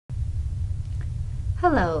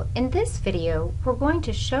Hello, in this video we're going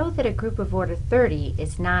to show that a group of order 30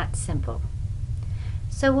 is not simple.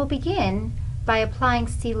 So we'll begin by applying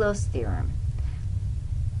Sylow's theorem.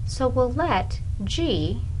 So we'll let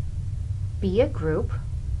G be a group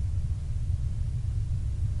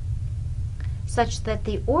such that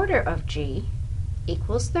the order of G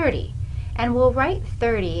equals 30. And we'll write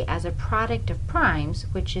 30 as a product of primes,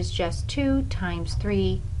 which is just 2 times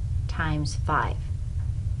 3 times 5.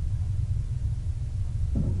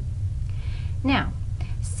 Now,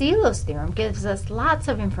 Sylow's theorem gives us lots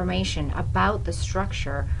of information about the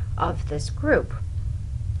structure of this group.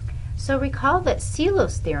 So recall that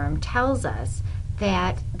Sylow's theorem tells us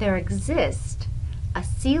that there exists a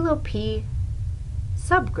Sylow p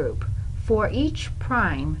subgroup for each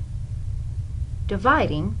prime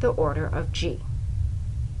dividing the order of G.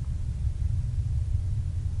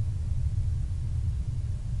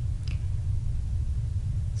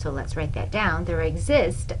 So let's write that down. There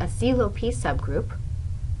exists a Sylow p subgroup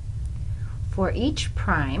for each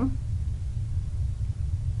prime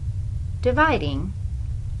dividing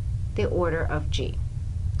the order of G.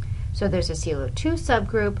 So there's a Sylow 2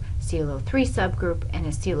 subgroup, Sylow 3 subgroup, and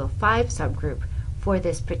a Sylow 5 subgroup for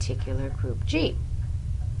this particular group G.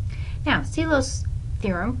 Now, Sylow's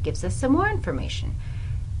theorem gives us some more information.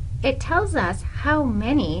 It tells us how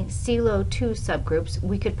many Sylow 2 subgroups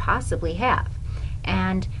we could possibly have.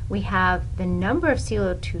 And we have the number of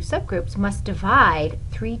Sylow 2 subgroups must divide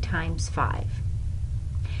 3 times 5.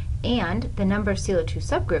 And the number of Sylow 2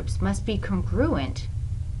 subgroups must be congruent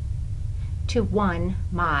to 1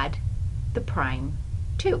 mod the prime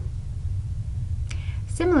 2.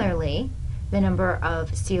 Similarly, the number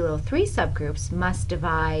of Sylow 3 subgroups must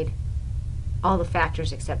divide all the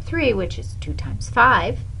factors except 3, which is 2 times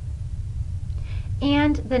 5.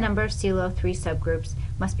 And the number of Sylow 3 subgroups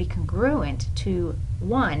must be congruent to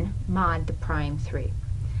 1 mod the prime 3.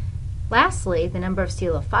 Lastly, the number of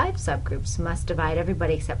Sylow 5 subgroups must divide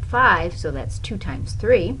everybody except 5, so that's 2 times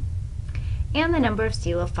 3. And the number of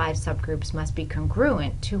Sylow 5 subgroups must be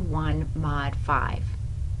congruent to 1 mod 5.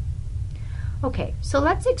 Okay, so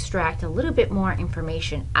let's extract a little bit more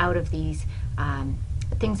information out of these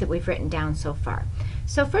things that we've written down so far.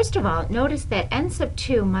 So first of all, notice that n sub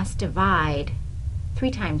 2 must divide 3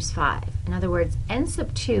 times 5. In other words, n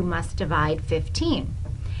sub 2 must divide 15.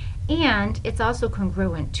 And it's also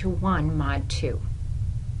congruent to 1 mod 2.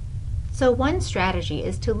 So one strategy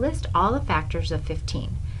is to list all the factors of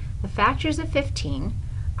 15. The factors of 15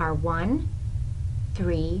 are 1,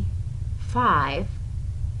 3, 5,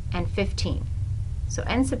 and 15. So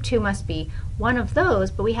n sub 2 must be one of those,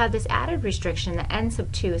 but we have this added restriction that n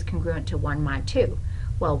sub 2 is congruent to 1 mod 2.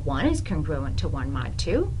 Well, 1 is congruent to 1 mod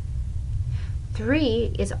 2.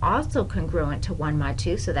 3 is also congruent to 1 mod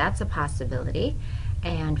 2, so that's a possibility.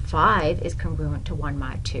 And 5 is congruent to 1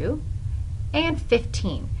 mod 2. And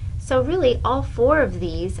 15. So really, all 4 of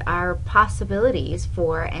these are possibilities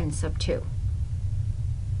for n sub 2.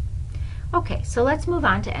 Okay, so let's move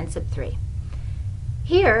on to n sub 3.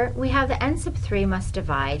 Here, we have that n sub 3 must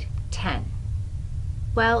divide 10.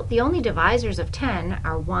 Well, the only divisors of 10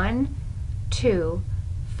 are 1, 2,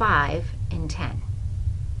 5, and 10.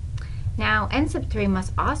 Now, n sub 3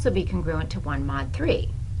 must also be congruent to 1 mod 3.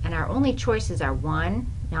 And our only choices are 1,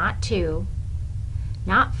 not 2,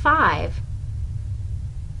 not 5.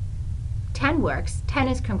 10 works. 10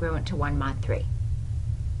 is congruent to 1 mod 3.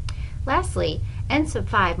 Lastly, n sub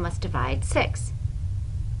 5 must divide 6.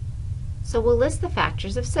 So we'll list the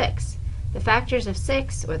factors of 6. The factors of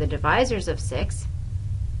 6, or the divisors of 6,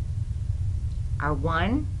 are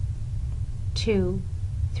 1, 2,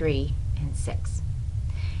 3, and 6.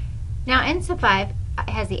 Now, n sub 5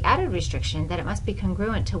 has the added restriction that it must be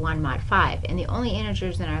congruent to 1 mod 5, and the only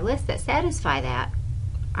integers in our list that satisfy that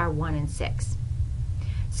are 1 and 6.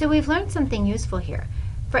 So we've learned something useful here.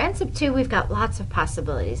 For n sub 2, we've got lots of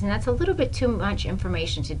possibilities, and that's a little bit too much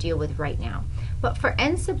information to deal with right now. But for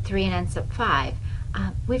n sub 3 and n sub 5,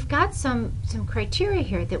 we've got some criteria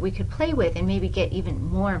here that we could play with and maybe get even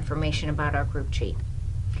more information about our group G.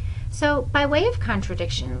 So by way of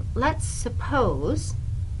contradiction, let's suppose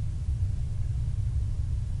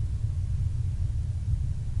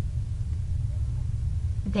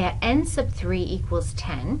that n sub 3 equals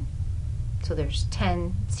 10. So there's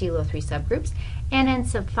 10 Sylow 3 subgroups, and n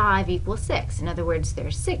sub 5 equals 6. In other words,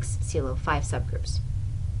 there's 6 Sylow 5 subgroups.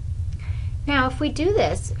 Now, if we do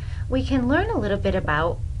this, we can learn a little bit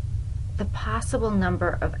about the possible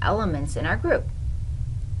number of elements in our group.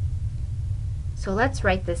 So let's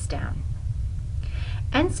write this down.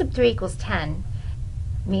 N sub 3 equals 10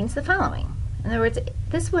 means the following. In other words,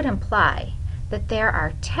 this would imply that there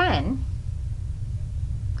are 10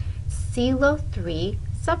 Sylow 3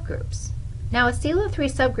 subgroups. Now a Sylow 3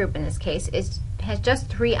 subgroup in this case has just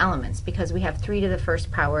 3 elements because we have 3 to the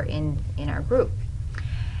first power in our group.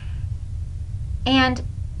 And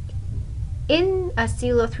in a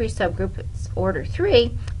Sylow 3 subgroup, it's order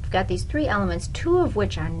 3, we've got these 3 elements, 2 of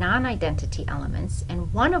which are non-identity elements,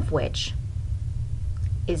 and 1 of which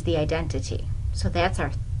is the identity. So that's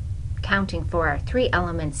our counting for our 3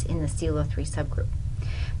 elements in the Sylow 3 subgroup.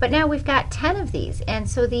 But now we've got 10 of these, and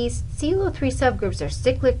so these Sylow 3 subgroups are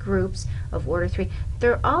cyclic groups of order 3.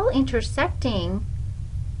 They're all intersecting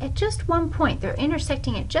at just one point. They're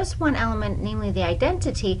intersecting at just one element, namely the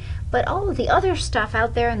identity, but all of the other stuff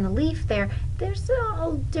out there in the leaf there's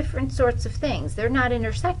all different sorts of things. They're not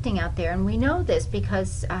intersecting out there, and we know this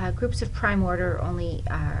because groups of prime order only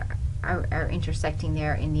are intersecting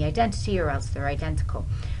there in the identity, or else they're identical.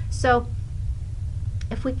 So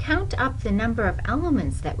if we count up the number of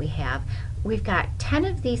elements that we have, we've got 10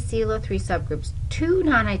 of these Sylow 3 subgroups, 2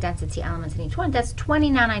 non-identity elements in each one. That's 20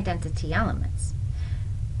 non-identity elements.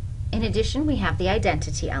 In addition, we have the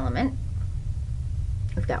identity element.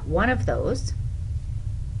 We've got 1 of those.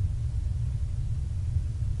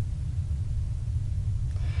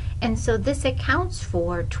 And so this accounts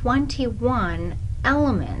for 21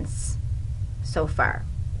 elements so far.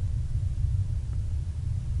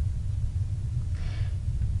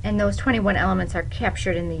 And those 21 elements are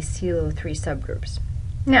captured in these Sylow 3 subgroups.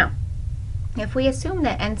 Now, if we assume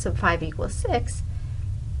that n sub 5 equals 6,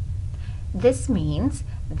 this means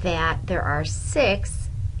that there are 6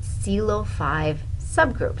 Sylow 5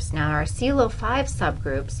 subgroups. Now, our Sylow 5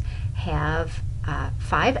 subgroups have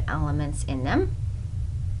 5 elements in them.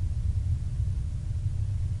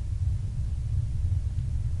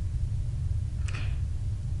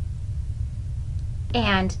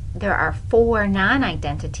 And there are 4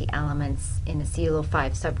 non-identity elements in the Sylow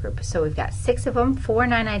 5 subgroup. So we've got 6 of them, 4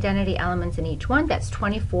 non-identity elements in each one. That's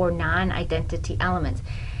 24 non-identity elements.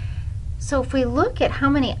 So if we look at how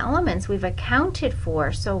many elements we've accounted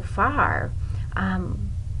for so far,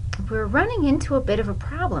 we're running into a bit of a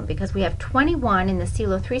problem because we have 21 in the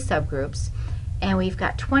Sylow 3 subgroups, and we've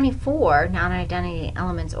got 24 non-identity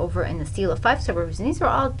elements over in the Sylow 5 subgroups, and these are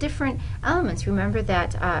all different elements. Remember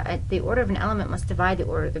that the order of an element must divide the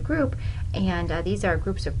order of the group, and these are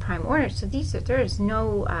groups of prime order, so there is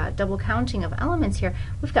no double counting of elements here.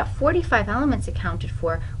 We've got 45 elements accounted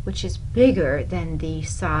for, which is bigger than the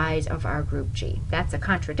size of our group G. That's a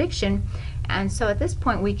contradiction, and so at this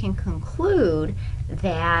point we can conclude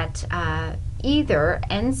that either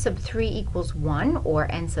n sub 3 equals 1 or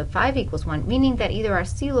n sub 5 equals 1, meaning that either our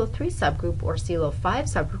Sylow 3 subgroup or Sylow 5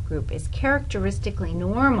 subgroup is characteristically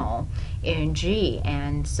normal in G,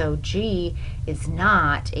 and so G is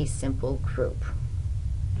not a simple group.